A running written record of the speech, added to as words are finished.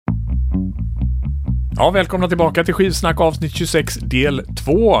Ja, välkomna tillbaka till Skivsnack avsnitt 26 del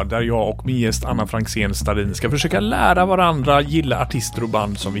 2 där jag och min gäst Anna Franzén Starin ska försöka lära varandra gilla artister och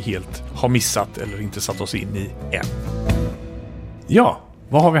band som vi helt har missat eller inte satt oss in i än. Ja,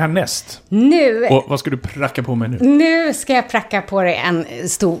 vad har vi härnäst? Nu, och vad ska du pracka på mig nu? Nu ska jag pracka på dig en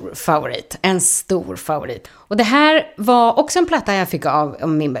stor favorit. Och det här var också en platta jag fick av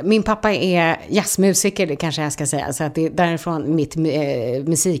min pappa är jazzmusiker, det kanske jag ska säga. Så att det är därifrån mitt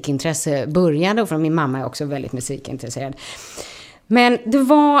musikintresse började, och från min mamma är också väldigt musikintresserad. Men det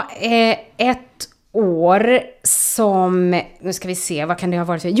var ett år som, nu ska vi se, vad kan det ha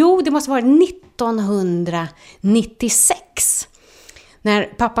varit? Jo, det måste ha varit 1996. När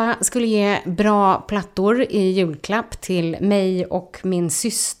pappa skulle ge bra plattor i julklapp till mig och min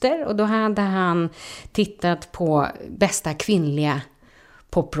syster. Och då hade han tittat på bästa kvinnliga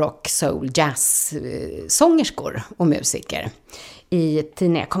poprock, soul, jazz sångerskor och musiker. I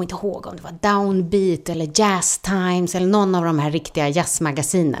tidningen, jag kommer inte ihåg om det var Downbeat eller Jazz Times eller någon av de här riktiga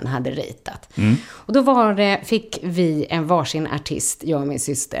jazzmagasinen hade ritat. Och då fick vi en varsin artist, jag och min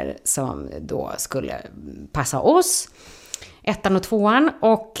syster, som då skulle passa oss. 1:an och 2:an,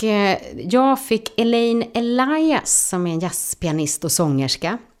 och jag fick Elaine Elias som är en jazzpianist och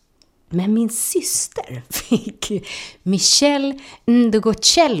sångerska. Men min syster fick Michelle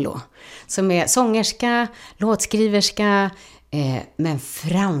Ndogocello som är sångerska, låtskriverska, men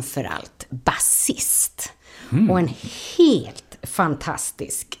framförallt basist. Och en helt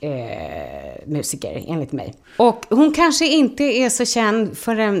fantastisk musiker enligt mig. Och hon kanske inte är så känd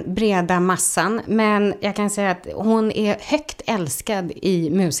för den breda massan, men jag kan säga att hon är högt älskad i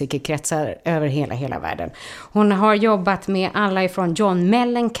musikerkretsar över hela världen. Hon har jobbat med alla ifrån John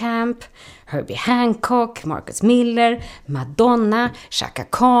Mellencamp, Herbie Hancock, Marcus Miller, Madonna, Chaka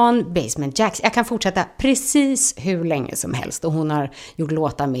Khan, Basement Jaxx. Jag kan fortsätta precis hur länge som helst. Och hon har gjort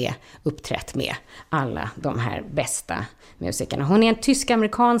låtar med, uppträtt med alla de här bästa musikerna. Hon är en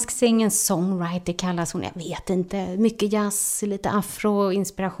tysk-amerikansk songwriter kallas hon. Jag vet inte, mycket jazz, lite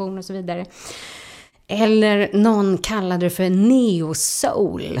afro-inspiration och så vidare. Eller någon kallade det för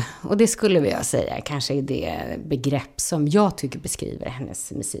neo-soul. Och det skulle jag säga kanske är det begrepp som jag tycker beskriver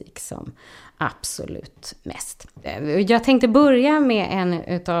hennes musik som absolut mest. Jag tänkte börja med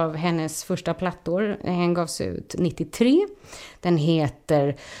en av hennes första plattor. Den gavs ut 93. Den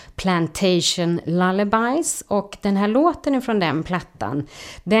heter Plantation Lullabies, och den här låten är från den plattan.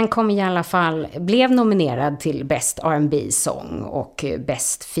 Den kom i alla fall, blev nominerad till Best R&B Song och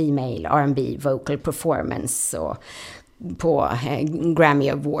Best Female R&B Vocal Performance och på Grammy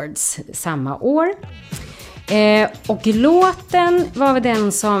Awards samma år. Och låten var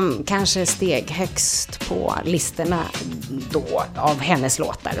den som kanske steg högst på listorna då av hennes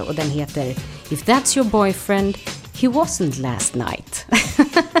låtar, och den heter If That's Your Boyfriend, He Wasn't Last Night.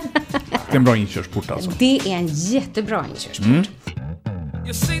 Det är en bra inkörsport alltså. Det är en jättebra inkörsport.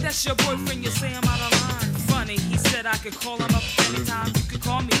 You say that's your boyfriend, you say I'm out of line. Funny, he said I could call him up anytime. You could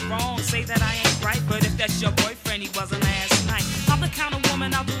call me wrong, say that I ain't right, but if that's your boyfriend, he wasn't last night. I'm the kind of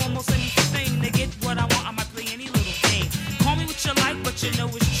woman I'll do almost anything to get what I want. I might play any little game. Call me what you like, but you know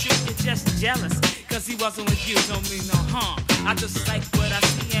it's true. You're just jealous, cause he wasn't with you. Don't mean no harm. I just like what I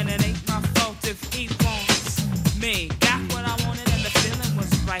see, and it ain't my fault if he wants me. Got what I wanted and the feeling was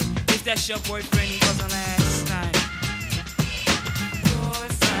right. If that's your boyfriend, he wasn't last night.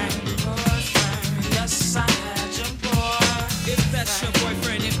 Yes, I had your boy. If that's your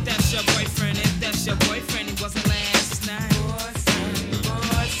boyfriend, if that's your boyfriend, if that's your boyfriend, he wasn't last night.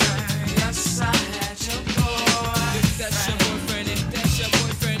 Boyfriend, yes, I had your boy. If that's your boyfriend, if that's your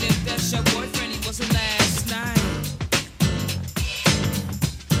boyfriend, if that's your boyfriend, he wasn't last night.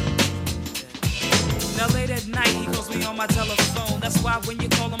 Now late at night, he calls me on my telephone. That's why when you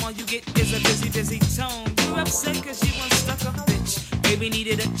call him, all you get is a busy tone. You upset cause you unstuck a bitch. Maybe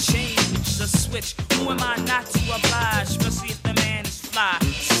needed a change, a switch. Who am I not to oblige, especially if the man is fly?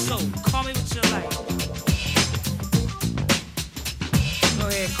 So, call me what you like. Go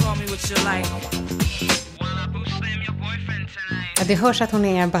ahead, call me what you like. Ja, det hörs att hon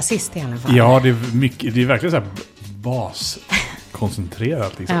är basist i alla fall. Ja, det är verkligen så här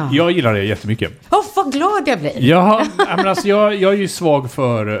baskoncentrerat liksom. Ja. Jag gillar det jättemycket. Vad glad jag blir. Ja, men alltså, jag är ju svag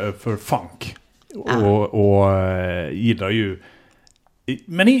för funk. Och gillar ju.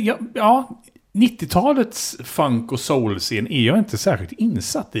 Men 90-talets funk- och soul-scen är jag inte särskilt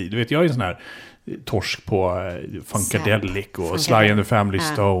insatt i. Du vet, jag är en sån här torsk på Funkadelic och Sly and the Family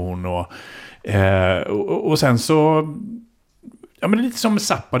Stone och sen så ja, men det är lite som med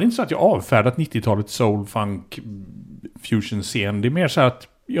Zappa. Det är inte så att jag avfärdat 90-talets soul, funk, fusion-scen. Det är mer så att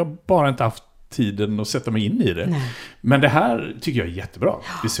jag bara inte haft tiden att sätta mig in i det. Nej. Men det här tycker jag är jättebra.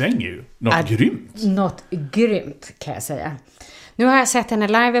 Det svänger ju. Något grymt. Något grymt kan jag säga. Nu har jag sett henne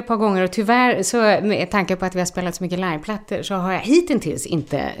live ett par gånger och tyvärr så med tanke på att vi har spelat så mycket liveplattor så har jag hittills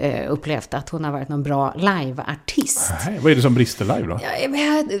inte upplevt att hon har varit någon bra liveartist. Nej, vad är det som brister live då?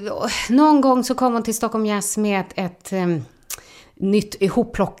 Någon gång så kom hon till Stockholm Jazz med ett nytt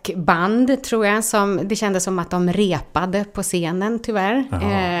ihopplockband tror jag, som det kändes som att de repade på scenen tyvärr. Aha,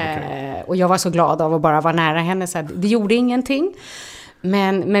 okay. Och jag var så glad av att bara vara nära henne så att det gjorde ingenting.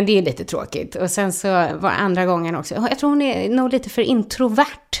 Men det är lite tråkigt. Och sen så var andra gången också, jag tror hon är nog lite för introvert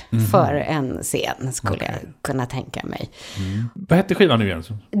för en scen, skulle jag kunna tänka mig. Vad heter skivan nu igen?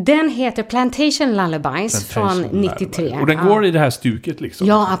 Den heter Plantation Lullabies från 93. Och den går i det här stuket liksom?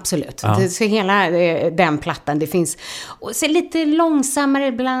 Ja, absolut. Så hela den plattan, det finns och så lite långsammare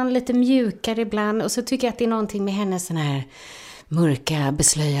ibland, lite mjukare ibland. Och så tycker jag att det är någonting med hennes sån här mörka,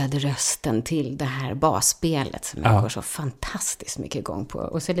 beslöjade rösten till det här basspelet som jag går så fantastiskt mycket igång på.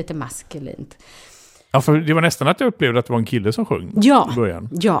 Och så lite maskulint. Ja, för det var nästan att jag upplevde att det var en kille som sjöng i början.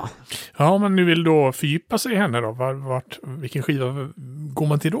 Ja. Ja, men nu vill då fördjupa sig i henne då. Vilken skiva går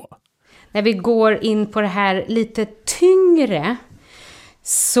man till då? När vi går in på det här lite tyngre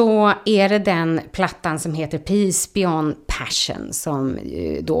så är det den plattan som heter Peace Beyond Passion som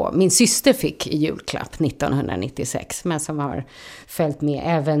då min syster fick i julklapp 1996 men som har följt med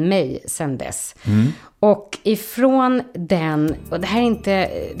även mig sedan dess. Och ifrån den, och det här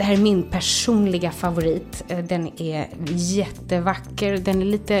är min personliga favorit, den är jättevacker, den är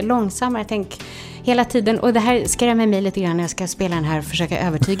lite långsammare, tänk hela tiden, och det här skrämmer mig lite grann när jag ska spela den här och försöka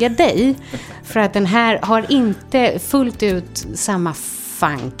övertyga dig, för att den här har inte fullt ut samma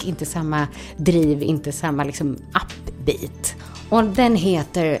funk, inte samma driv, inte samma liksom upbeat. Och den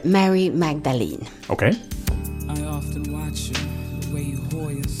heter Mary Magdalene. Okej. I often watch you, the way you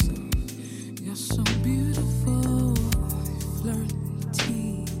hold yourself. You're so beautiful, flirt,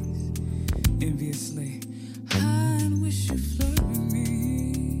 tease, enviously. I wish you flirt with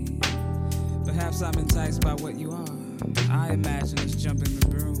me. Perhaps I'm enticed by what you are. I imagine us jumping the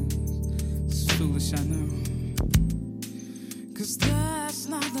broom. It's foolish, I know. 'Cause that's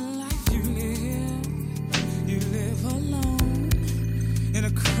not the life you live. You live alone in a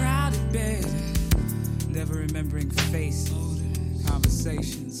crowded bed, never remembering face,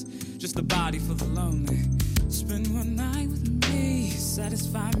 conversations, just a body for the lonely. Spend one night with me,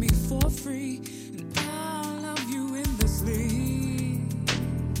 satisfy me for free, and I'll love you endlessly.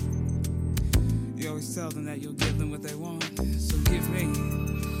 You always tell them that you'll give them what they want, so give me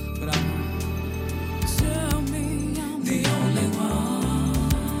what I want. Tell me I'm the only one.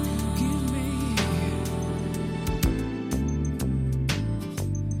 Give me.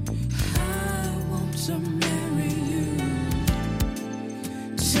 I want to marry you.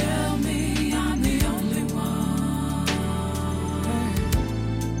 Tell me I'm the only one.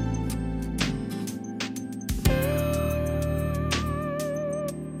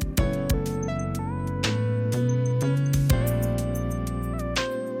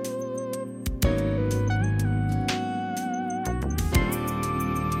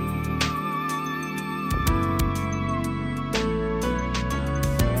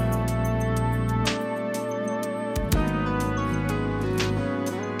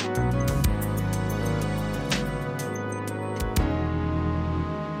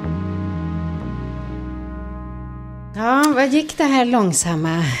 Ja, vad gick det här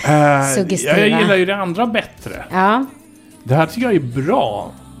långsamma, suggestiva? Jag gillar ju det andra bättre. Ja. Det här tycker jag är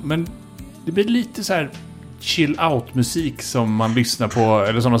bra, men det blir lite så här chill out musik som man lyssnar på,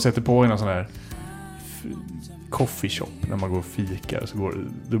 eller som de sätter på i en sån här coffee shop när man går och fikar, så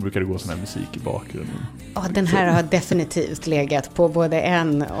då brukar det gå sån här musik i bakgrunden. Ja, den här har definitivt legat på både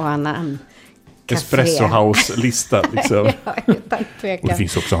en och annan café. Espresso House-lista liksom. Ja, utan tvekan. Och det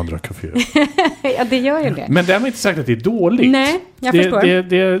finns också andra kaféer. Ja, det gör ju det. Men därmed inte sagt att det är dåligt. Nej, jag förstår.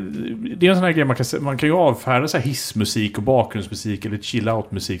 Det är en sån här grej man kan ju avfärda så här hissmusik och bakgrundsmusik eller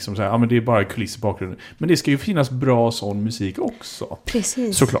chill-out-musik som så här, ja men det är bara kuliss i bakgrunden. Men det ska ju finnas bra sån musik också.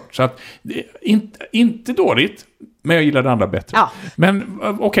 Precis. Såklart. Så att, inte dåligt, men jag gillar det andra bättre. Ja. Men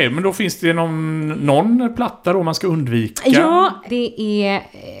okej, men då finns det någon platta då man ska undvika? Ja, det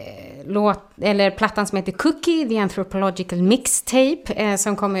är plattan som heter Cookie, The Anthropological Mixtape,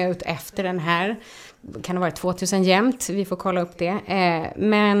 som kommer ut efter den här. Kan ha varit 2000 jämt, vi får kolla upp det.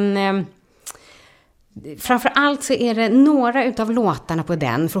 Men framför allt så är det några utav låtarna på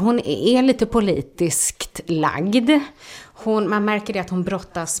den, för hon är lite politiskt lagd. Man märker det att hon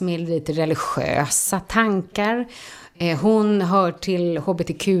brottas med lite religiösa tankar. Hon hör till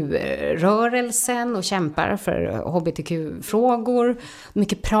hbtq-rörelsen och kämpar för hbtq-frågor.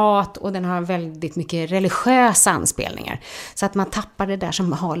 Mycket prat, och den har väldigt mycket religiösa anspelningar. Så att man tappar det där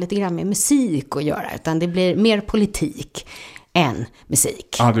som har lite grann med musik att göra, utan det blir mer politik än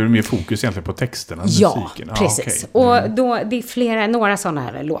musik. Ja, det är mer fokus egentligen på texterna än musiken. Ja, precis. Okay. Och då, det är några sådana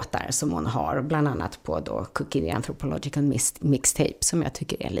här låtar som hon har, bland annat på då Cookie the Anthropological Mixtape, som jag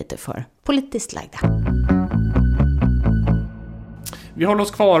tycker är lite för politiskt lagda. Vi håller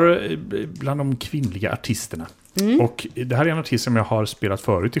oss kvar bland de kvinnliga artisterna. Och det här är en artist som jag har spelat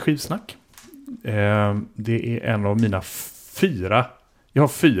förut i Skivsnack. Det är en av mina 4... Jag har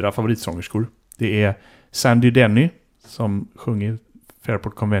 4 favoritsångerskor. Det är Sandy Denny, som sjunger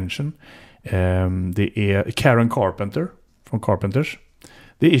Fairport Convention. Det är Karen Carpenter från Carpenters.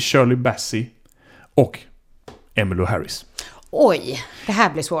 Det är Shirley Bassey och Emmylou Harris. Oj, det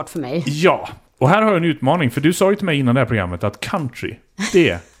här blir svårt för mig. Ja, och här har jag en utmaning. För du sa ju till mig innan det här programmet att country,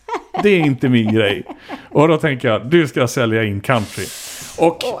 det är inte min grej. Och då tänker jag, du ska sälja in country.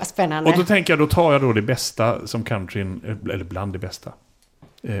 Och, spännande. Och då tänker jag, då tar jag då det bästa som countryn, eller bland det bästa.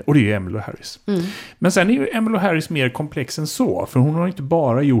 Och det är ju Emmylou Harris. Men sen är ju Emmylou Harris mer komplex än så. För hon har inte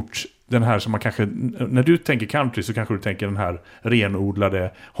bara gjort den här som man kanske... När du tänker country så kanske du tänker den här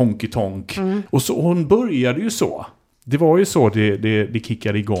renodlade honky-tonk. Och så, hon började ju så. Det var ju så det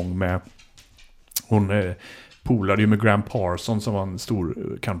kickade igång med... Hon polade ju med Graham Parsons som var en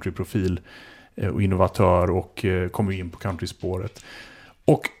stor countryprofil och innovatör och kom in på countryspåret.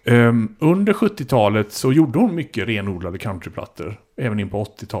 Och under 70-talet så gjorde hon mycket renodlade countryplattor. Även in på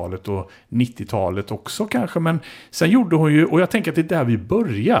 80-talet och 90-talet också kanske. Men sen gjorde hon ju, och jag tänker att det är där vi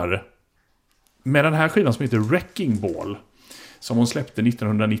börjar. Med den här skivan som heter Wrecking Ball. Som hon släppte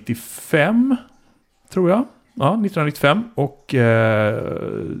 1995, tror jag. Ja, 1995. Och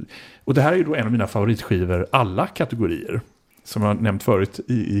det här är ju då en av mina favoritskivor, alla kategorier. Som jag nämnt förut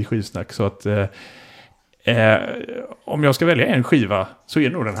i Skivsnack. Så att... om jag ska välja en skiva så är det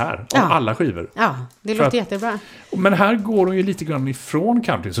nog den här. Av alla skivor. Ja, det låter jättebra. Men här går hon ju lite grann ifrån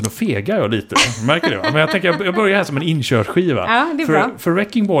country, så då fegar jag lite. Märker det? Men jag tänker, jag börjar här som en inkörsskiva. Ja, det är bra. För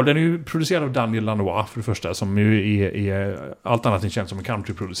Wrecking Ball, den är ju producerad av Daniel Lanois för det första, som ju är allt annat än känd som en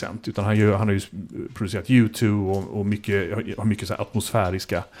countryproducent. Utan han har ju producerat U2 och har mycket så här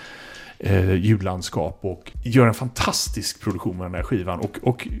atmosfäriska ljudlandskap och gör en fantastisk produktion med den här skivan.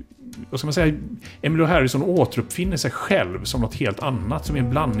 Och vad ska man säga, Emmylou Harris återuppfinner sig själv som något helt annat, som är en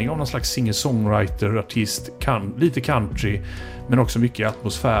blandning av någon slags singer-songwriter, artist, lite country, men också mycket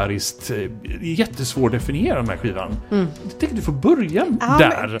atmosfäriskt. Det är jättesvårt att definiera den här skivan. Jag tänkte du får börja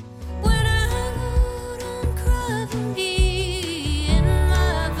där.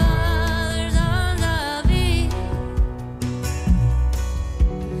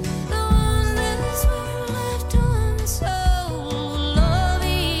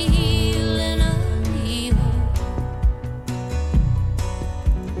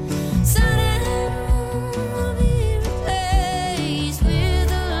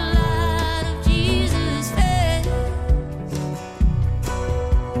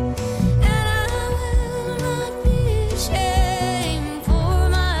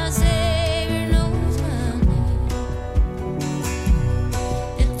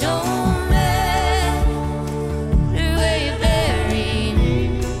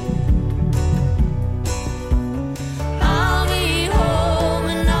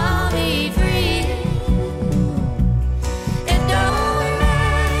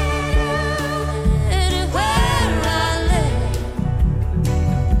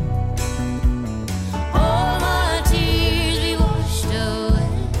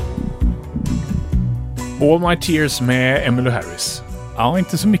 All My Tears med Emmylou Harris. Ja,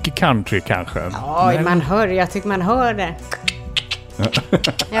 inte så mycket country kanske. Ja, men... jag tycker man hör det.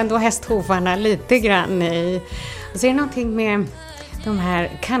 Ändå hästhovarna lite grann i. Och så är det någonting med de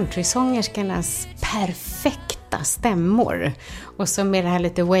här countrysångerskarnas perfekta stämmor. Och så med det här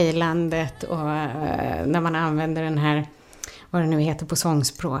lite wailandet och när man använder den här, vad det nu heter på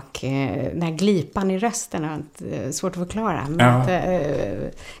sångspråk, den här glipan i rösten, svårt att förklara, men att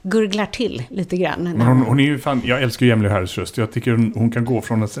gurglar till lite grann. Men hon är ju fan, jag älskar ju Emmylou Harris röst. Jag tycker hon kan gå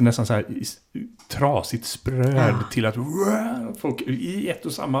från nästan så här trasigt spröd till att folk i ett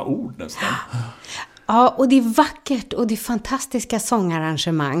och samma ord nästan. Ja, och det är vackert och det är fantastiska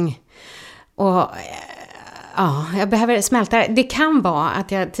sångarrangemang. Och ja, jag behöver smälta. Det kan vara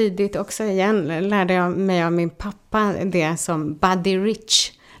att jag tidigt också igen lärde jag mig av min pappa det som Buddy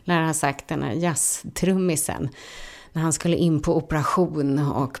Rich lär ha sagt, den här jazztrummisen. När han skulle in på operation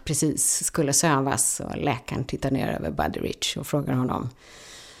och precis skulle sövas och läkaren tittar ner över Buddy Rich och frågar honom: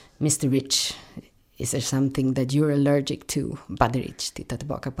 Mr. Rich, Is there something that you're allergic to? Buddy Rich tittar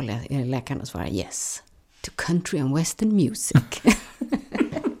tillbaka på läkaren och svarar yes. To country and western music.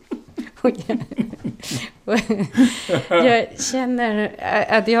 Jag känner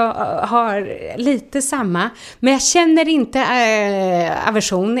att jag har lite samma, men jag känner inte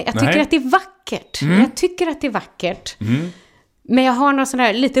aversion. Jag tycker att det är vackert. Jag tycker att det är vackert. Men jag har någon sån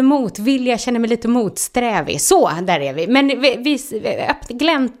där lite motvilja, jag känner mig lite motsträvig. Så, där är vi. Men vi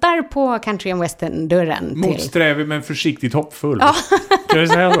gläntar på country and western-dörren. Motsträvig men försiktigt hoppfull. Ja. Kan vi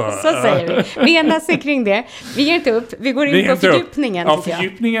säga så? Så säger vi. Vi enas kring det. Vi ger inte upp. Vi går in på fördjupningen. Ja,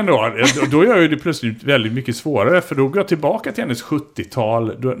 fördjupningen då gör ju det plötsligt väldigt mycket svårare. För då går jag tillbaka till hennes 70-tal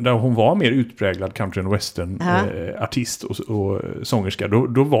där hon var mer utpräglad country and western-artist och sångerska.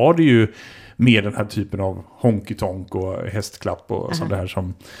 Då var det ju med den här typen av honky-tonk och hästklapp och sånt där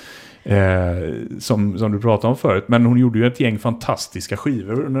som du pratade om förut. Men hon gjorde ju ett gäng fantastiska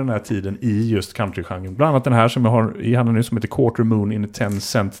skivor under den här tiden i just countrygenren. Bland annat den här som jag har i handen nu som heter Quarter Moon in a 10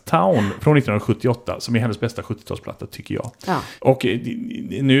 Cent Town från 1978 som är hennes bästa 70-talsplatta tycker jag. Ja. Och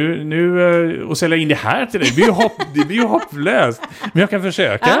nu och sälja in det här till dig, det blir ju hopplöst. Men jag kan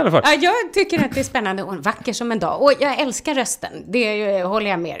försöka i alla fall. Ja, jag tycker att det är spännande och vacker som en dag. Och jag älskar rösten, det håller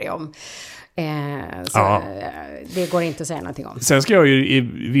jag med dig om. Det går inte att säga någonting om. Sen ska jag ju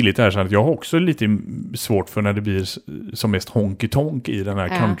villigt erkänna att jag har också lite svårt för när det blir som mest honky-tonk i den här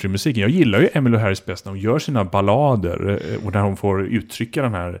countrymusiken. Jag gillar ju Emmylou Harris bäst när hon gör sina ballader och när hon får uttrycka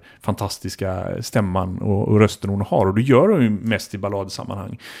den här fantastiska stämman och rösten hon har. Och det gör hon ju mest i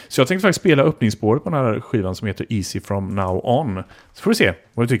balladsammanhang. Så jag tänkte faktiskt spela öppningsspåret på den här skivan som heter Easy From Now On. Så får vi se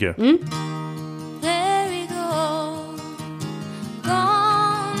vad du tycker.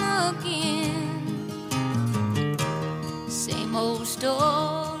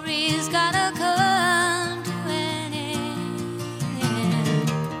 Stories gotta come to an end.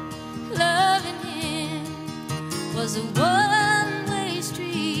 Loving him was a one-way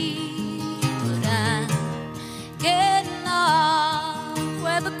street, but I'm getting off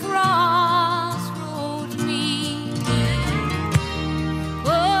where the crossroads meet.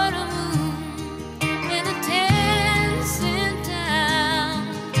 What a moon in a 10-cent town.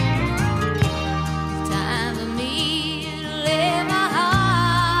 Time for me to lay my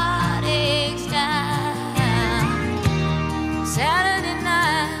Saturday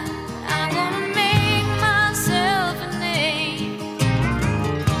night, I'm gonna make myself a name.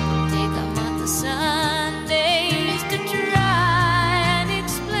 Take a month of Sundays to try and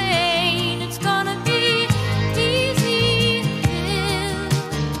explain. It's gonna be easy to fill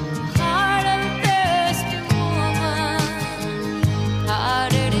the heart of a thirsty woman,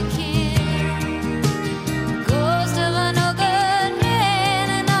 harder to kill. Ghost of a no good man,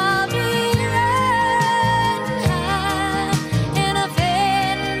 and I'll be riding high in a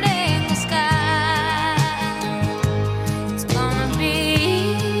fading sky. It's gonna be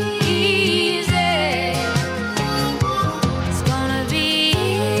easy. It's gonna be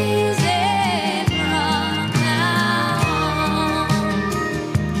easy from now on.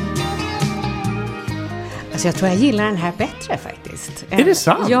 Alltså jag tror jag gillar den här bättre faktiskt. Är det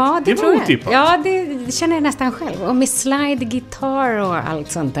sant? Ja, det tror jag. Otippat. Ja, det känner jag nästan själv. Och med slide guitar och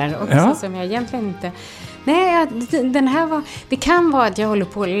allt sånt där också som jag egentligen inte... Nej, den här var... Det kan vara att jag håller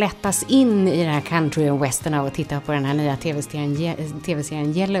på att lättas in i den här country och western och titta på den här nya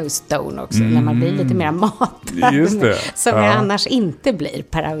tv-serien Yellowstone också. När man blir lite mer matad. Just det. Som jag annars inte blir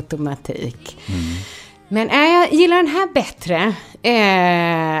per automatik. Men jag gillar den här bättre.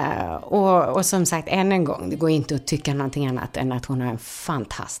 Och som sagt, än en gång, det går inte att tycka någonting annat än att hon har en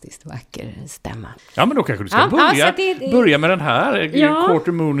fantastiskt vacker stämma. Ja, men då kanske du ska börja med den här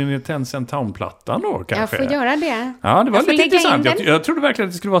Quarter Moon in a 10 Cent Town-plattan då kanske. Jag får göra det. Ja, det var lite intressant. Jag trodde verkligen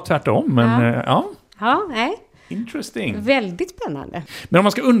att det skulle vara tvärtom, men Ja, nej. Interesting. Väldigt spännande. Men om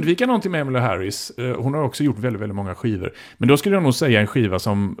man ska undvika någonting med Emmylou Harris, hon har också gjort väldigt, väldigt många skivor. Men då skulle jag nog säga en skiva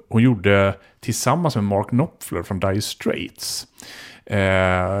som hon gjorde tillsammans med Mark Knopfler från Dire Straits.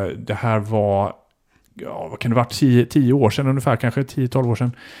 Det här var, vad kan det vara, 10 år sedan ungefär, kanske 10-12 år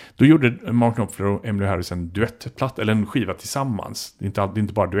sedan. Då gjorde Mark Knopfler och Emmylou Harris en duettplatta, eller en skiva tillsammans. Det är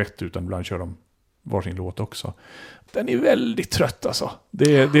inte bara duett, utan ibland kör de varsin låt också. Den är väldigt trött alltså.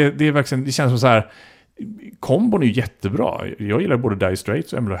 Det är verkligen, det känns som så här. Kombon är ju jättebra. Jag gillar både Dire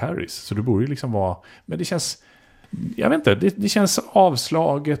Straits och Emmylou Harris. Så det borde ju liksom vara... Men det känns... Jag vet inte. Det känns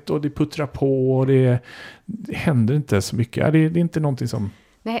avslaget och det puttrar på och det händer inte så mycket. Det är inte någonting som...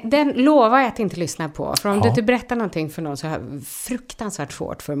 Nej, den lovar jag att inte lyssna på. För om du inte berättar någonting för någon så har jag fruktansvärt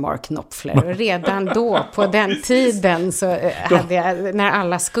svårt för Mark Knopfler. Och redan då, på den tiden, så hade jag, när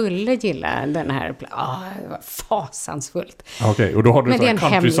alla skulle gilla den här, det var fasansfullt. Okej, och då har du en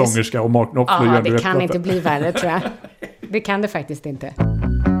countrysångerska och Mark Knopfler. Ja, det kan inte bli värre, tror jag. Det kan det faktiskt inte.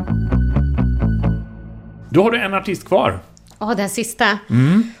 Då har du en artist kvar. Ja, den sista.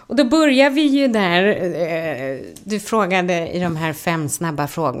 Och då börjar vi ju där. Du frågade i de här 5 snabba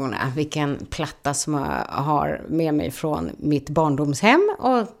frågorna vilken platta som jag har med mig från mitt barndomshem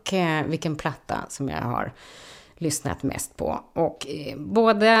och vilken platta som jag har lyssnat mest på. Och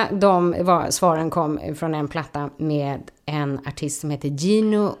båda svaren kom från en platta med en artist som heter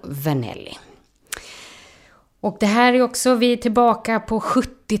Gino Vanelli. Och det här är också, vi är tillbaka på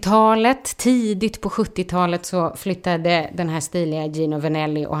 70-talet. Tidigt på 70-talet så flyttade den här stiliga Gino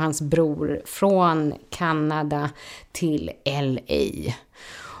Vanelli och hans bror från Kanada till LA.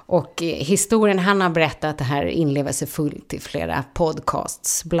 Och historien han har berättat det här inlevelsefullt i flera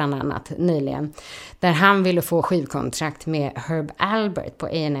podcasts, bland annat nyligen. Där han ville få skivkontrakt med Herb Alpert på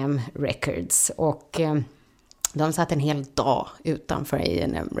A&M Records. Och de satt en hel dag utanför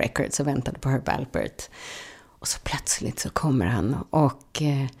A&M Records och väntade på Herb Alpert. Och så plötsligt så kommer han och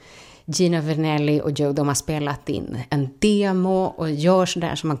Gino Vanelli och Joe, de har spelat in en demo och gör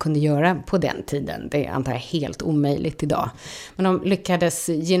sådär som man kunde göra på den tiden. Det är antar jag helt omöjligt idag. Men de lyckades,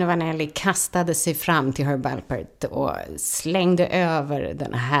 Gino Vanelli kastade sig fram till Herb Alpert och slängde över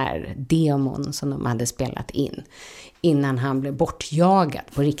den här demon som de hade spelat in. Innan han blev bortjagad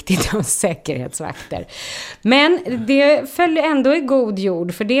på riktigt av säkerhetsvakter. Men det föll ändå i god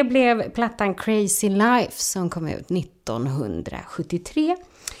jord, för det blev plattan Crazy Life som kom ut 1973.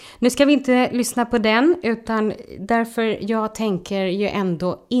 Nu ska vi inte lyssna på den, utan därför jag tänker ju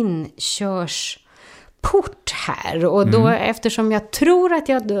ändå inkörsport här. Och då, eftersom jag tror att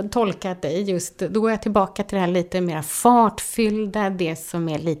jag tolkat dig just, då är jag tillbaka till det här lite mer fartfyllda, det som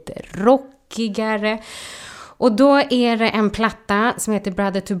är lite rockigare. Och då är det en platta som heter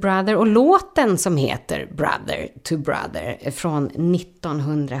Brother to Brother och låten som heter Brother to Brother från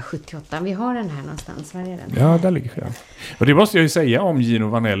 1978. Vi har den här någonstans. Var är den? Ja, där ligger den. Och det måste jag ju säga om Gino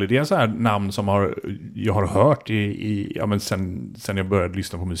Vanelli. Det är en sån här namn som jag har hört sen jag började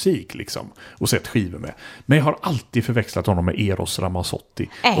lyssna på musik liksom, och sett skivor med. Men jag har alltid förväxlat honom med Eros Ramazzotti.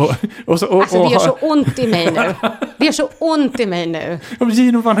 Alltså det gör så ont i mig nu. Det gör så ont i mig nu.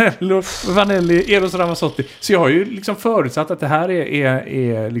 Gino Vanelli, Eros Ramazzotti. Så jag har ju liksom förutsatt att det här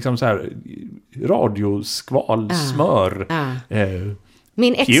är liksom så här radioskval, smör.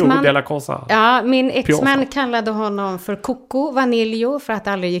 Min exman kallade honom för Coco Vanillo för att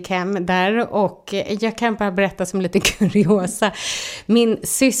aldrig gick hem där. Och jag kan bara berätta som lite kuriosa. Min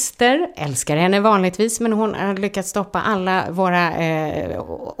syster älskar henne vanligtvis, men hon har lyckats stoppa alla våra...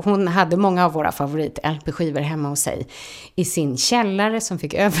 hon hade många av våra favorit-LP-skivor hemma hos sig i sin källare som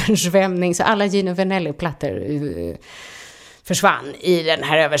fick översvämning. Så alla Gino Vanelli-plattor försvann i den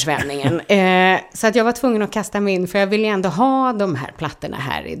här översvämningen. Så att jag var tvungen att kasta min, för jag ville ändå ha de här plattorna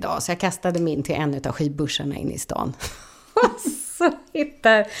här idag. Så jag kastade min till en av skivbörsarna in i stan. Och så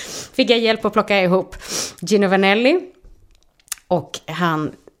fick jag hjälp att plocka ihop Gino Vanelli. Och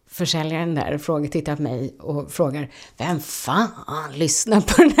försäljaren där tittar på mig och frågar: vem fan lyssnar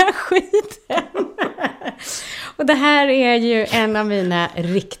på den här skiten? Och det här är ju en av mina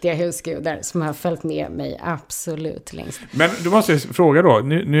riktiga husgudar som har följt med mig absolut längst. Men du måste fråga då,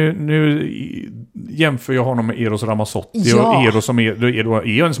 nu jämför jag honom med Eros Ramazzotti, och Eros som är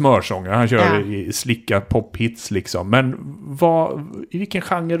ju en smörsångare, han kör slicka pophits liksom. Men i vilken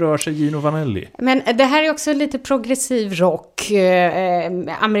genre rör sig Gino Vanelli? Men det här är också lite progressiv rock,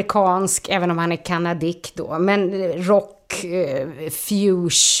 amerikansk, även om han är kanadick då, men rock,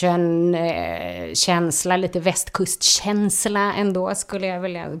 fusion känsla, lite västkustkänsla ändå skulle jag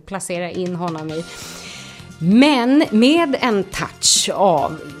vilja placera in honom i. Men med en touch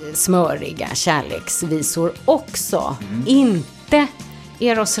av smöriga kärleksvisor också. Inte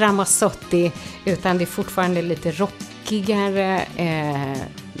Eros Ramazzotti, utan det är fortfarande lite rockigare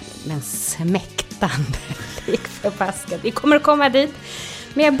men smäktande. Vi kommer att komma dit.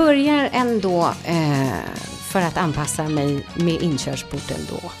 Men jag börjar ändå för att anpassa mig med inkörsporten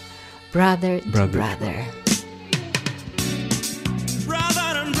då. Brother to brother.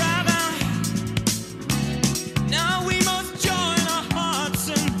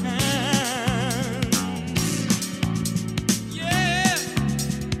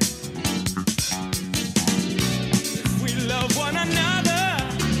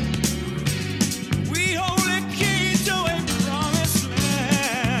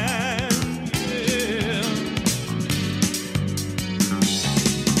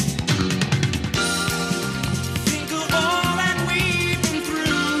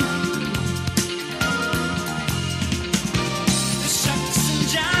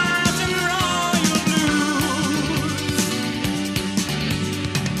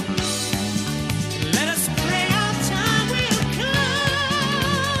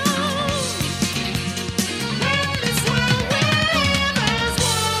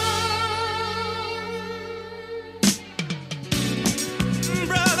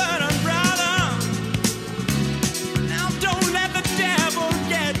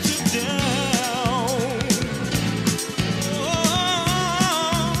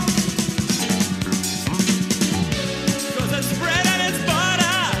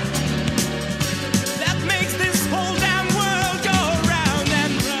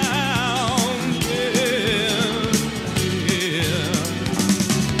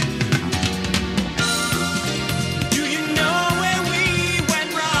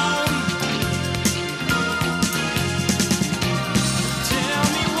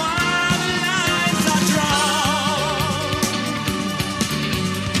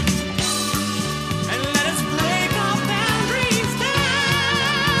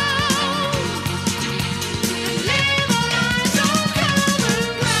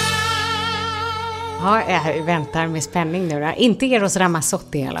 Ja, jag väntar med spänning nu då. Inte Eros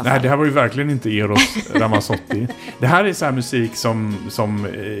Ramazzotti i alla fall. Nej, det här var ju verkligen inte Eros Ramazzotti. Det här är så här musik som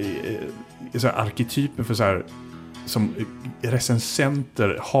så här arketypen för så här som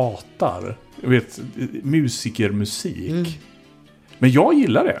recensenter hatar. Jag vet, musikermusik. Men jag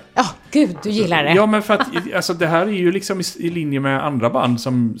gillar det. Ja, gud, du gillar det. Ja, men för att alltså, det här är ju liksom i linje med andra band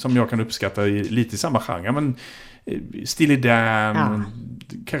som jag kan uppskatta lite i samma genre. Men Steely Dan,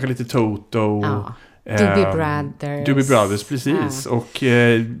 kanske lite Toto. Ja. Doobie Brothers, precis. Ja. Och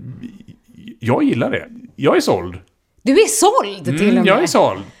jag gillar det. Jag är såld. Du är såld till och med. Jag är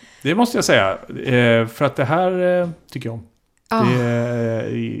såld. Det måste jag säga. För att det här tycker jag om. Det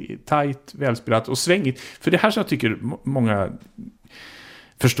är tajt, välspelat och svängigt. För det här som jag tycker många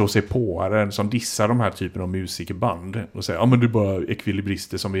förstår sig på som dissar de här typen av musikerband och säger, men det är bara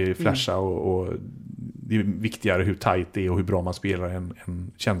ekvilibrister som är flasha och det är viktigare hur tajt det är och hur bra man spelar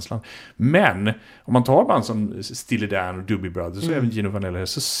än känslan. Men om man tar band som Steely Dan och Doobie Brothers och även Gino Vanilla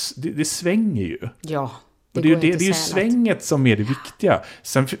så det svänger ju. Ja. Det är ju svänget som är det viktiga.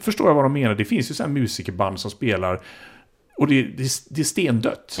 Sen förstår jag vad de menar. Det finns ju så här musikerband som spelar och det är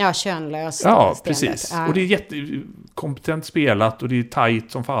stendött. Ja, könlöst. Ja, precis. Ja. Och det är jättekompetent spelat och det är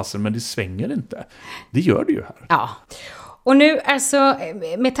tajt som fasen, men det svänger inte. Det gör det ju här. Ja. Och nu alltså,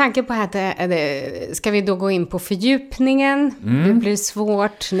 med tanke på att ska vi då gå in på fördjupningen. Nu blir det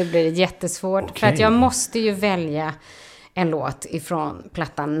svårt, nu blir det jättesvårt. Okay. För att jag måste ju välja en låt ifrån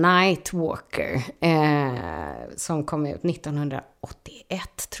plattan Nightwalker som kom ut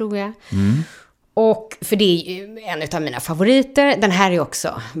 1981 tror jag. Och för det är ju en av mina favoriter. Den här är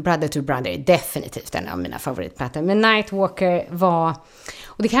också Brother to Brother, definitivt en av mina favoritplattor. Men Nightwalker var,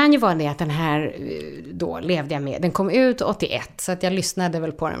 och det kan ju vara det att den här då levde jag med. Den kom ut 81 så att jag lyssnade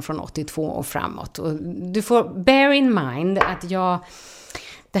väl på den från 82 och framåt. Och du får bear in mind att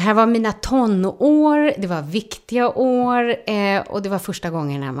det här var mina tonår, det var viktiga år och det var första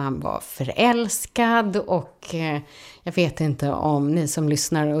gången när man var förälskad och jag vet inte om ni som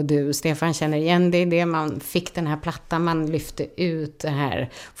lyssnar och du, Stefan, känner igen det. Man fick den här plattan, man lyfte ut det här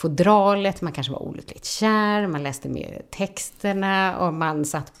fodralet, man kanske var olyckligt kär, man läste med texterna och man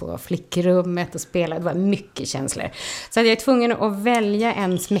satt på flickrummet och spelade. Det var mycket känslor. Så jag är tvungen att välja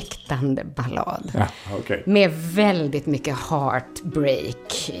en smäktande ballad. Ja, okay. Med väldigt mycket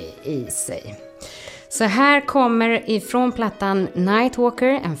heartbreak i sig. Så här kommer ifrån plattan Nightwalker,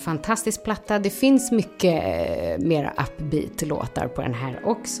 en fantastisk platta. Det finns mycket mer upbeat-låtar på den här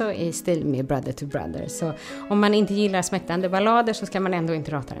också i stil med Brother to Brother. Så om man inte gillar smäktande ballader så ska man ändå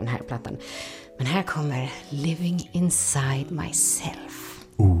inte rata den här plattan. Men här kommer Living Inside Myself.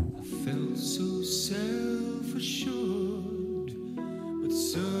 I felt so self-assured, but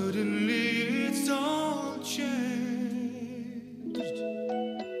suddenly it's all changed.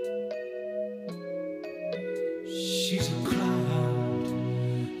 She's a cloud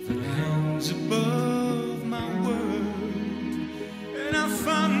that hangs above my world, and I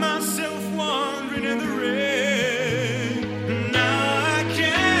find myself wandering in the rain. And now I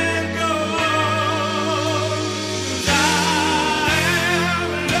can't go on, 'cause I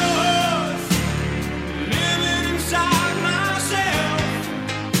am lost, living inside myself,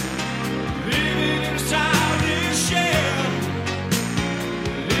 living inside this shell,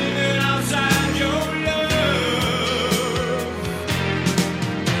 living outside your love.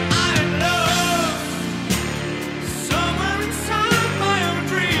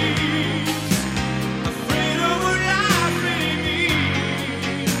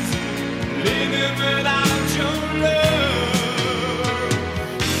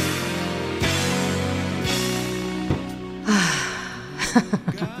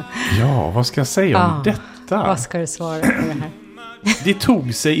 Ja, vad ska jag säga om detta? Vad ska du svara på det här? Det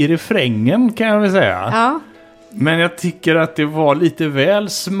tog sig i refrängen kan jag väl säga. Ja. Men jag tycker att det var lite väl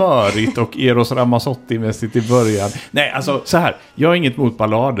smörigt och Eros Ramazzotti-mässigt i början. Nej, alltså så här. Jag har inget mot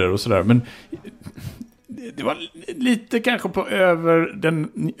ballader och sådär, men det var lite kanske på den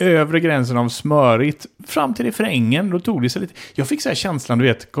övre gränsen av smörigt. Fram till refrängen, då tog det sig lite. Jag fick så här känslan, du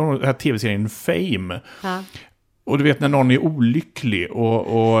vet, den här tv-serien Fame. Ja. Och du vet när någon är olycklig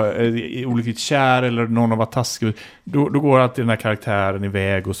och är olyckligt kär eller någon har varit taskig, då går alltid den här karaktären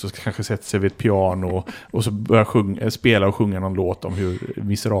iväg och så kanske sätter sig vid ett piano och så börjar spela och sjunga någon låt om hur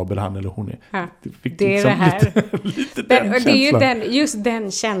miserabel han eller hon är. Ja, det är liksom det här. Lite den känslan. Det är ju just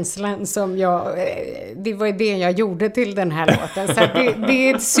den känslan som det var det jag gjorde till den här låten. Så det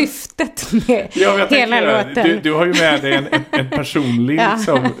är syftet med hela låten. Du har ju med dig en personlig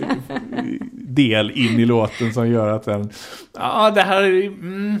liksom, del in i låten som gör att den... det här är...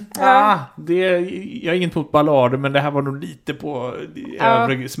 jag är inte mot ballader, men det här var nog lite på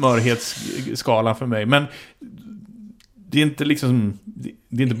övre smörhetsskalan för mig. Men det är inte liksom...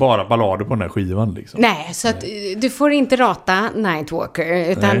 Det är inte bara ballader på den här skivan liksom. Nej, så att du får inte rata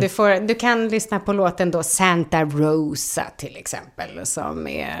Nightwalker, utan du kan lyssna på låten då Santa Rosa till exempel, som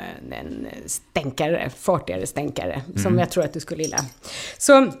är en stänkare, fartigare stänkare, som jag tror att du skulle gilla.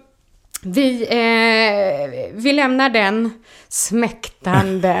 Så vi lämnar den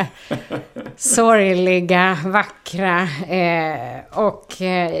smäktande, sorgliga, vackra och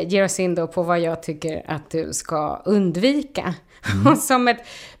ger oss in då på vad jag tycker att du ska undvika. Och som ett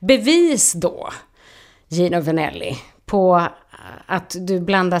bevis då, Gino Vannelli, på att du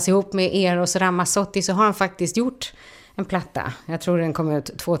blandas ihop med Eros Ramazzotti, så har han faktiskt gjort en platta. Jag tror den kom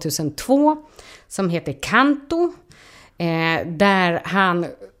ut 2002, som heter Canto, där han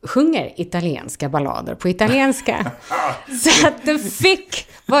sjunger italienska ballader på italienska. Så att du fick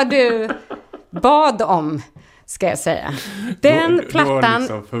vad du bad om, ska jag säga. Den plattan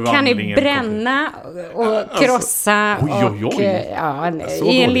liksom kan ni bränna och krossa. Oj.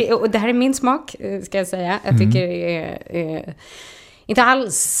 Och det här är min smak, ska jag säga. Jag tycker det är inte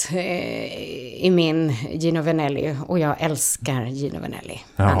alls i min Gino Vannelli, och jag älskar Gino Vannelli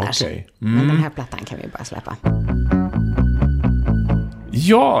annars. Okay. Men den här plattan kan vi bara släppa.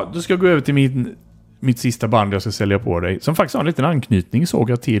 Ja, då ska jag gå över till mitt sista band jag ska sälja på dig, som faktiskt har en liten anknytning, såg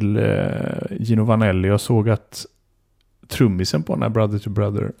jag, till Gino Vannelli. Jag såg att trummisen på den här Brother to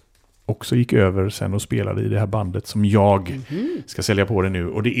Brother också gick över sen och spelade i det här bandet som jag ska sälja på dig nu.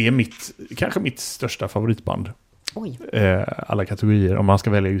 Och det är kanske mitt största favoritband. Oj. Alla kategorier, om man ska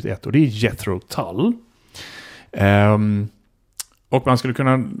välja ut ett. Och det är Jethro Tull. Och man skulle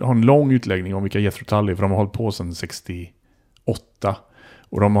kunna ha en lång utläggning om vilka Jethro Tull är, för de har hållit på sedan 68.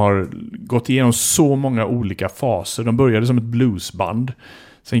 Och de har gått igenom så många olika faser. De började som ett bluesband.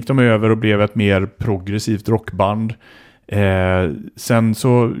 Sen gick de över och blev ett mer progressivt rockband. Sen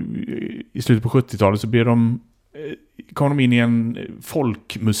så i slutet på 70-talet så kom de in i en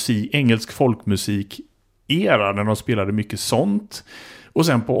engelsk folkmusik-era när de spelade mycket sånt. Och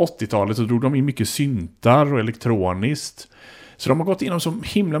sen på 80-talet så drog de in mycket syntar och elektroniskt. Så de har gått igenom så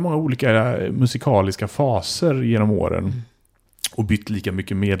himla många olika musikaliska faser genom åren. Och bytt lika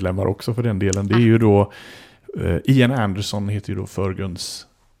mycket medlemmar också för den delen. Det är ju då Ian Anderson heter ju då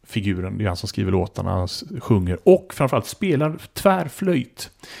förgrundsfiguren. Det är han som skriver låtarna, sjunger och framförallt spelar tvärflöjt.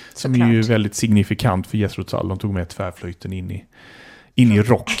 Som är ju väldigt signifikant för Jethro Tull. De tog med tvärflöjten in i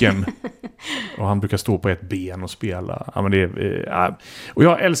rocken. Och han brukar stå på ett ben och spela. Ja, men och jag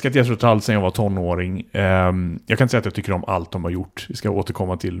har älskat Jethro Tull sedan jag var tonåring. Jag kan inte säga att jag tycker om allt de har gjort. Vi ska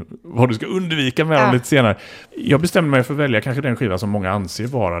återkomma till vad du ska undvika med dem lite senare. Jag bestämde mig för att välja kanske den skiva som många anser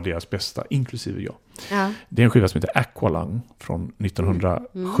vara deras bästa, inklusive jag. Ja. Det är en skiva som heter Aqualung från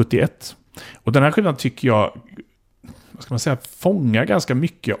 1971. Och den här skivan tycker jag, vad ska man säga, fångar ganska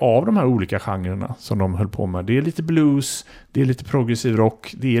mycket av de här olika genrerna som de höll på med. Det är lite blues, det är lite progressiv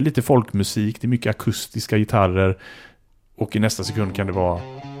rock, det är lite folkmusik, det är mycket akustiska gitarrer, och i nästa sekund kan det vara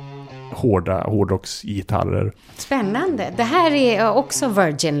hårdrocksgitarrer. Spännande. Det här är också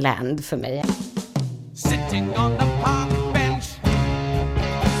Virgin Land för mig. Sitting on the park bench,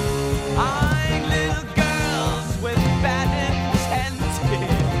 eyeing little girls with bad intent.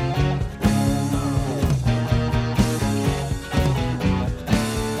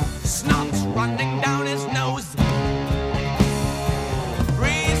 Snot's running down his nose,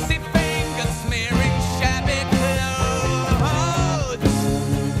 greasy fingers smearing shabby clothes.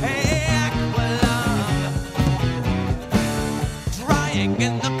 Hey, Aqualung, drying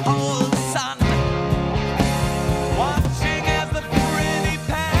in the cold sun.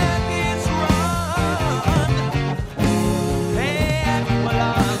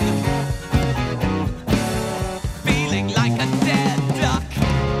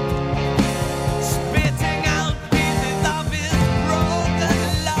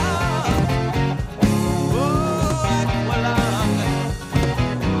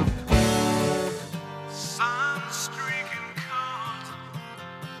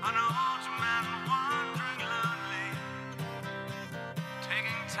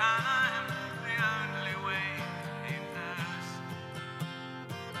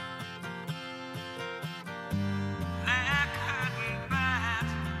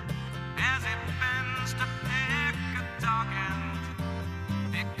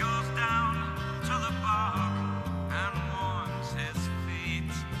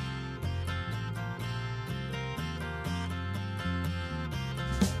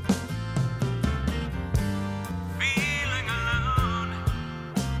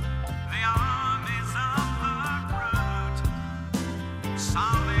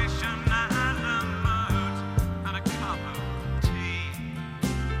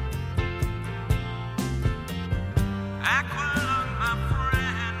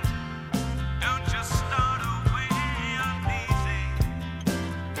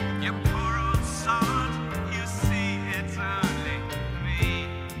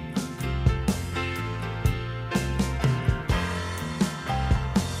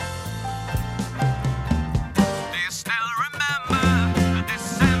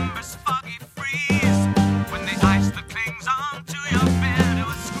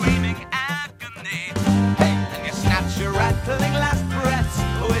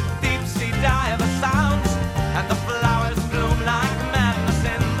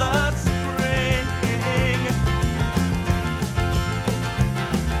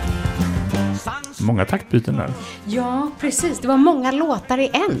 Många taktbyten där. Ja, precis. Det var många låtar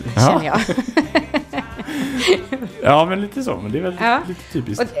i en, känner jag. Ja, men lite så. Men det är väl Ja. lite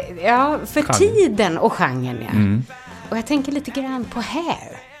typiskt. För Genre. tiden och genren, ja. Och jag tänker lite grann på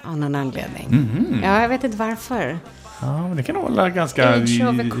Hair av någon anledning. Ja, jag vet inte varför. Ja, men det kan nog vara ganska... Age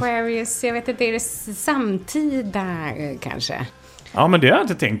of Aquarius, jag vet inte, är det samtida kanske? Ja, men det har jag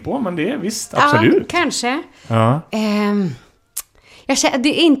inte tänkt på, men det är visst, absolut. Ja, kanske. Ja. Jag känner,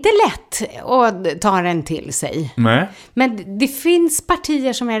 det är inte lätt att ta den till sig. Nej. Men det finns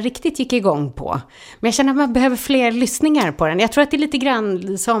partier som jag riktigt gick igång på. Men jag känner att man behöver fler lyssningar på den. Jag tror att det är lite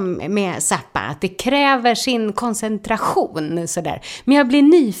grann som med Zappa. Att det kräver sin koncentration. Sådär. Men jag blir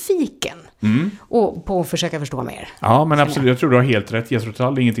nyfiken. Och på att försöka förstå mer. Ja, men absolut. Jag tror du har helt rätt. Jethro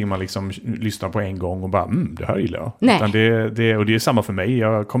Tull är ingenting man liksom lyssnar på en gång och bara, det här gillar jag. Nej. Utan och det är samma för mig.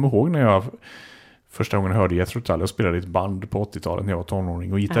 Jag kommer ihåg när jag första gången hörde Jethro Tull. Jag spelade i ett band på 80-talet när jag var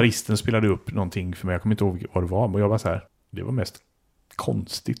tonåring. Och gitarristen spelade upp någonting för mig. Jag kommer inte ihåg vad det var. Men jag var så här, det var mest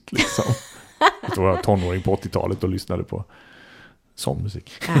konstigt liksom. Jag var tonåring på 80-talet och lyssnade på sån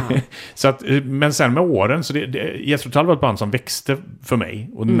musik. Ja. Så att, men sen med åren, så Jethro Tull var ett band som växte för mig.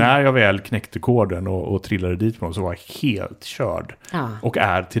 Och när jag väl knäckte koden och trillade dit på dem så var jag helt körd. Ja. Och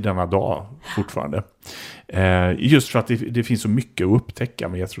är till denna dag fortfarande. Just för att det finns så mycket att upptäcka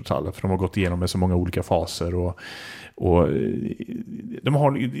med Jethro Tull. För de har gått igenom med så många olika faser. Och det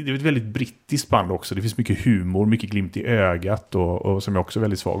är ett väldigt brittiskt band också. Det finns mycket humor, mycket glimt i ögat. Och som jag också är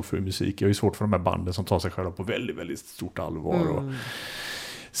väldigt svag för i musik. Jag är svårt för de här banden som tar sig själva på väldigt, väldigt stort allvar.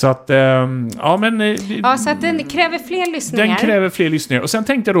 Så att, ja men... Så att den kräver fler lyssningar. Den kräver fler lyssningar. Och sen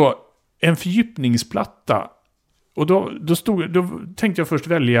tänkte jag då, en fördjupningsplatta. Och då tänkte jag först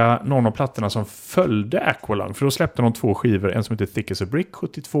välja någon av plattorna som följde Aqualung. För då släppte de 2 skivor. En som heter Thick as a Brick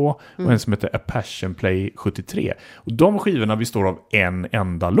 72 och en som heter A Passion Play 73. Och de skivorna består av en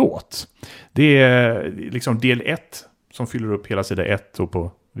enda låt. Det är liksom del 1 som fyller upp hela sida 1 och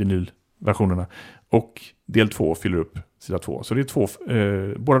på vinylversionerna. Och del 2 fyller upp sida 2. Så det är 2,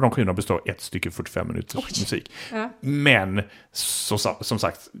 båda de skivorna består av 1 stycke 45 minuters musik. Ja. Men som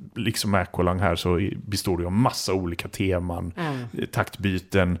sagt, liksom Aqualung här så består det av massa olika teman,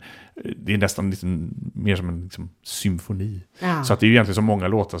 taktbyten. Det är nästan lite mer som en liksom, symfoni. Ja. Så att det är ju egentligen så många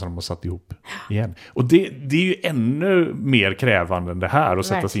låtar som de har satt ihop igen. Och det är ju ännu mer krävande än det här att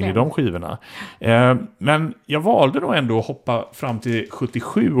sätta sig in i de skivorna. Men jag valde nog ändå att hoppa fram till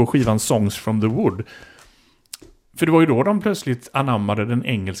 77 och skivan Songs from the Wood. För det var ju då de plötsligt anammade den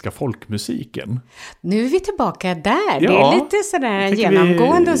engelska folkmusiken. Nu är vi tillbaka där. Det är lite sådär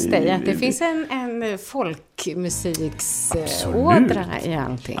genomgående hos dig. Att det finns en folkmusiksådra i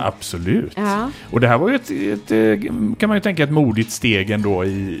allting. Absolut. Ja. Och det här var ju kan man ju tänka, ett modigt steg ändå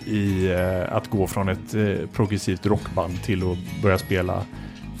i att gå från ett progressivt rockband till att börja spela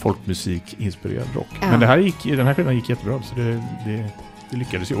folkmusik-inspirerad rock. Ja. Men den här skivan gick jättebra, så det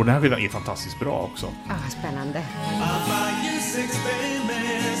lyckades ju. Och den här skivan är fantastiskt bra också. Spännande. I'll buy you 6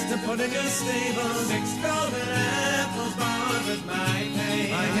 babies to put in your stable, 6 golden apples bought with my pay.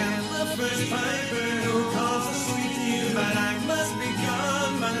 I am the first piper who calls a sweet to you, but I must be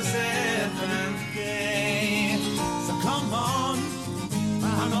gone by the 7th day. So come on,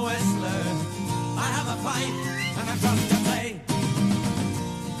 I'm a whistler, I have a pipe and a drum to play.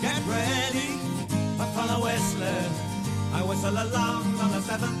 Get ready, I follow whistler, I whistle along on the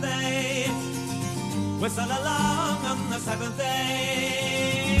 7th day. Whistle along on the 7th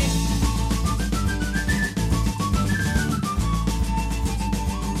day.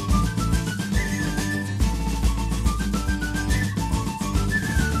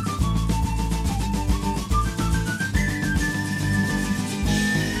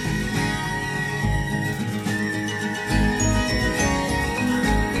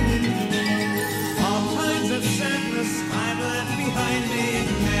 All kinds of sadness I've left behind me,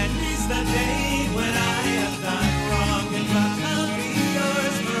 and it's the day when I have done wrong, but I'll be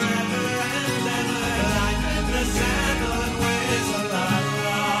yours forever and ever. I'm in the saddle and whistle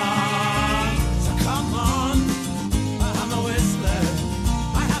along. So come on, I'm a whistler,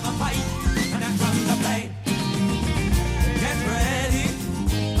 I have a pipe and a drum to play. Get ready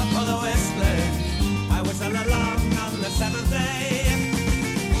for the whistler, I whistle along on the 7th day.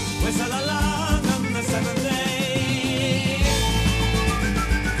 Whistle along on the 7th day.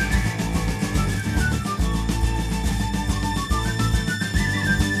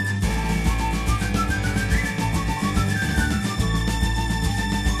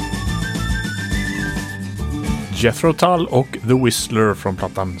 Jethro Tull och The Whistler från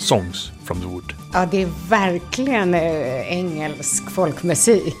plattan Songs from the Wood. Ja, det är verkligen engelsk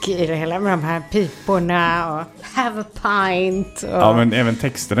folkmusik i det hela med de här piporna och have a pint. Och... Ja, men även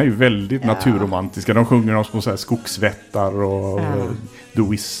texterna är ju väldigt naturromantiska. De sjunger om små så här skogsvättar och The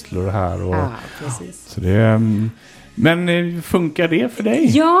Whistler här. Och, Ja, precis. så det, men funkar det för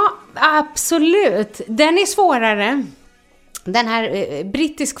dig? Ja, absolut. Den är svårare. Den här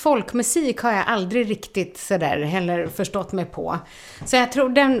brittisk folkmusik har jag aldrig riktigt sådär heller förstått mig på. Så jag tror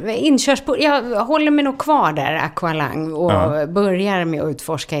den jag håller mig nog kvar där, Aqualung, och börjar med att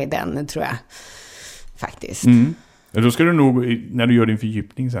utforska i den, tror jag. Faktiskt. Då ska du nog, när du gör din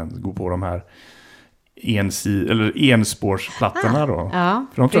fördjupning sen, gå på de här enspårsplattorna då. Ja,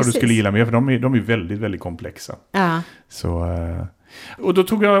 för de tror jag du precis. skulle gilla mer, för de är väldigt, väldigt komplexa. Ja. Så, och då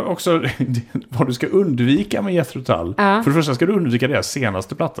tog jag också vad du ska undvika med Jethro Tull. För det första ska du undvika deras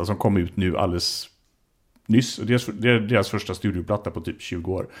senaste platta som kom ut nu alldeles nyss. Och det är deras första studioplatta på typ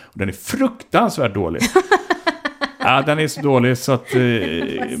 20 år. Och den är fruktansvärt dålig. Ja, den är så dålig så att...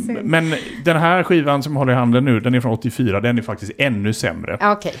 men den här skivan som jag håller i handen nu, den är från 84. Den är faktiskt ännu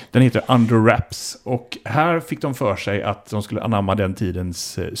sämre. Okay. Den heter Under Wraps. Och här fick de för sig att de skulle anamma den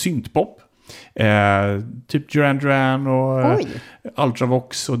tidens syntpop. Typ Duran Duran och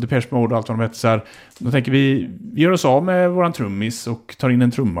Ultravox och Depeche Mode och allt vad de heter. Så här. Då tänker vi gör oss av med våran trummis och tar in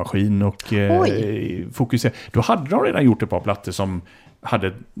en trummaskin och fokuserar. Då hade de redan gjort ett par plattor som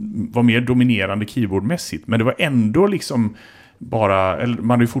var mer dominerande keyboardmässigt, men det var ändå liksom bara, eller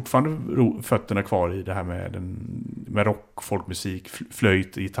man har ju fortfarande fötterna kvar i det här med rock, folkmusik,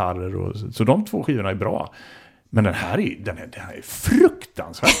 flöjt, gitarrer och så de två skivorna är bra. Men den här är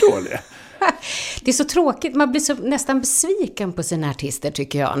fruktansvärt dålig. Det är så tråkigt, man blir så nästan besviken på sina artister,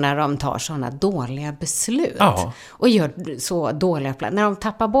 tycker jag, när de tar sådana dåliga beslut. Ja. Och gör så dåliga plan. När de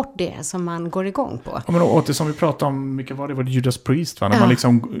tappar bort det som man går igång på. Ja, men åt det som vi pratade om, vilka var det Judas Priest, va? När man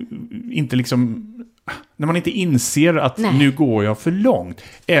när man inte inser att nu går jag för långt.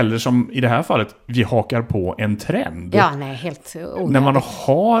 Eller som i det här fallet, vi hakar på en trend. Ja, nej, helt onödigt. När man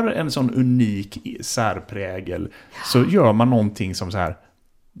har en sån unik särprägel så gör man någonting som så här,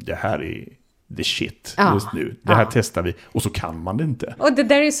 det här är the shit just nu. Det här testar vi. Och så kan man det inte. Och det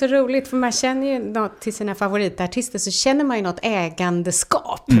där är så roligt, för man känner ju något till sina favoritartister, så känner man ju något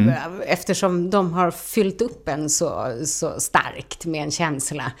ägandeskap eftersom de har fyllt upp en så starkt med en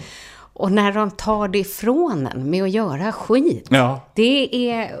känsla. Och när de tar det ifrån en med att göra skit, det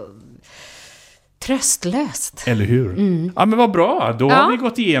är tröstlöst. Eller hur? Ja, men vad bra. Då har vi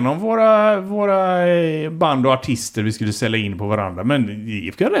gått igenom våra band och artister vi skulle sälja in på varandra. Men det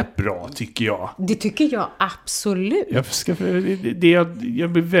gick rätt bra, tycker jag. Det tycker jag absolut. Jag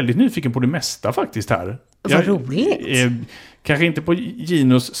blir väldigt nyfiken på det mesta faktiskt här. Vad roligt. Kanske inte på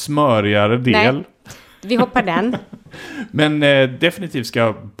Ginos smörigare del. Nej, vi hoppar den. Men definitivt ska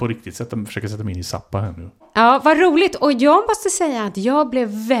jag på riktigt försöka sätta mig in i Zappa här nu. Ja, vad roligt. Och jag måste säga att jag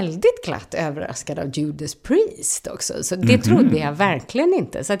blev väldigt glatt överraskad av Judas Priest också. Så det trodde jag verkligen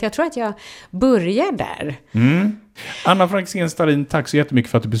inte. Så att jag tror att jag börjar där. Anna Franzén Starin, tack så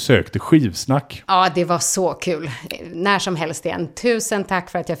jättemycket för att du besökte Skivsnack. Ja, det var så kul. När som helst igen. Tusen tack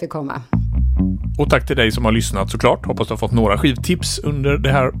för att jag fick komma. Och tack till dig som har lyssnat såklart. Hoppas du har fått några skivtips under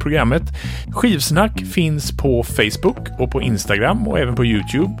det här programmet. Skivsnack finns på Facebook och på Instagram och även på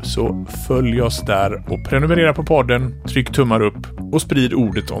YouTube. Så följ oss där och prenumerera på podden. Tryck tummar upp och sprid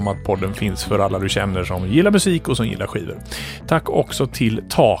ordet om att podden finns för alla du känner som gillar musik och som gillar skivor. Tack också till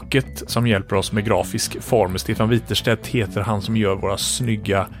Taket som hjälper oss med grafisk form. Stefan Witerstedt heter han som gör våra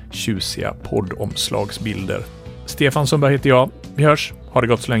snygga, tjusiga poddomslagsbilder. Stefan Sundberg heter jag. Vi hörs. Ha det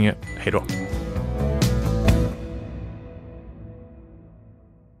gott så länge. Hej då.